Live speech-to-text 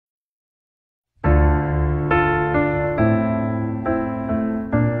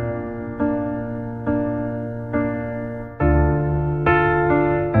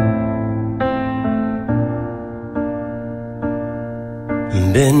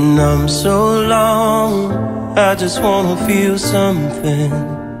been numb so long, I just wanna feel something.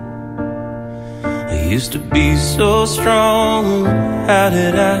 I used to be so strong, how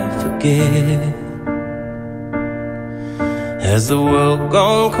did I forget? Has the world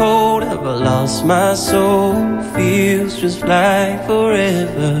gone cold, have I lost my soul? Feels just like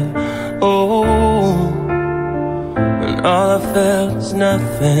forever, oh, and all I felt is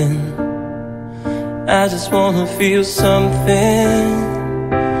nothing. I just wanna feel something.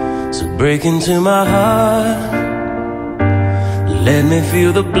 So break into my heart, let me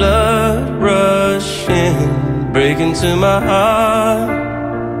feel the blood rushing. Break into my heart,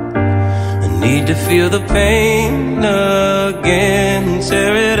 I need to feel the pain again.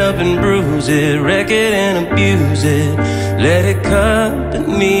 Tear it up and bruise it, wreck it and abuse it. Let it cut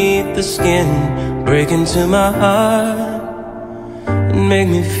beneath the skin. Break into my heart and make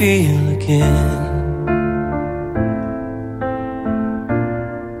me feel again.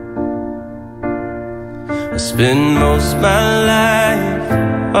 I spend most of my life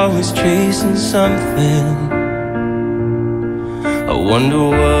always chasing something. I wonder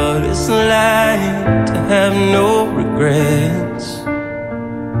what it's like to have no regrets.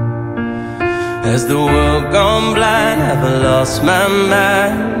 Has the world gone blind? Have I lost my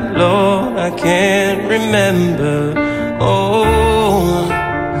mind? Lord, I can't remember. Oh,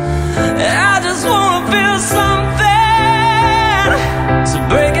 I just wanna feel something. So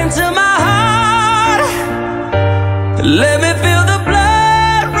break into my heart, let me feel the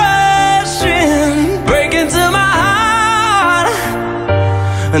blood rushing. Break into my heart,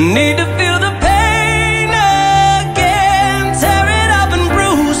 I need to feel the pain again. Tear it up and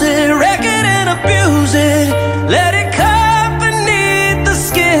bruise it, wreck it and abuse it. Let it cut beneath the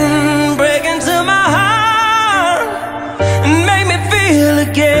skin. Break into my heart and make me feel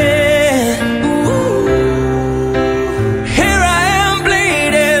again. Ooh. Here I am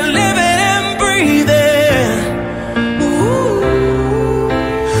bleeding, living and breathing. Ooh.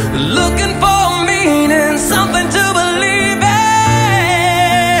 Looking for meaning, something to believe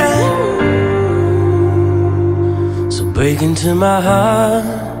in. So break into my heart,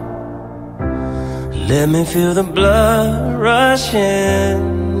 let me feel the blood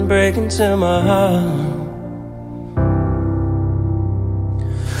rushing. Break into my heart.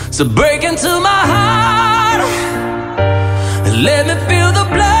 So break into my heart, let me feel the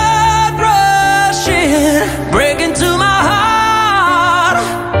blood rushing. Break into my heart,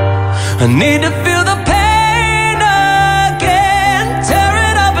 I need to feel the pain again. Tear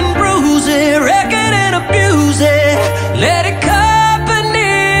it up and bruise it, wreck it and abuse it. Let it cut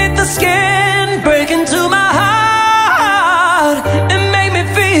beneath the skin. Break into my heart and make me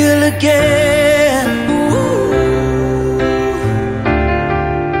feel again. Ooh.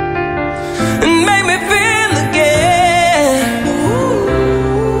 And make me feel again. Ooh.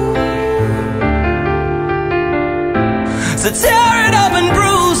 So tear it up and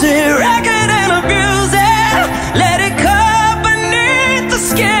bruise it, wreck it and abuse it. Let it cut beneath the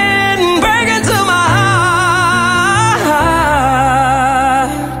skin. Break into my heart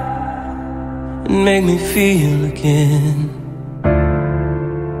and make me feel again.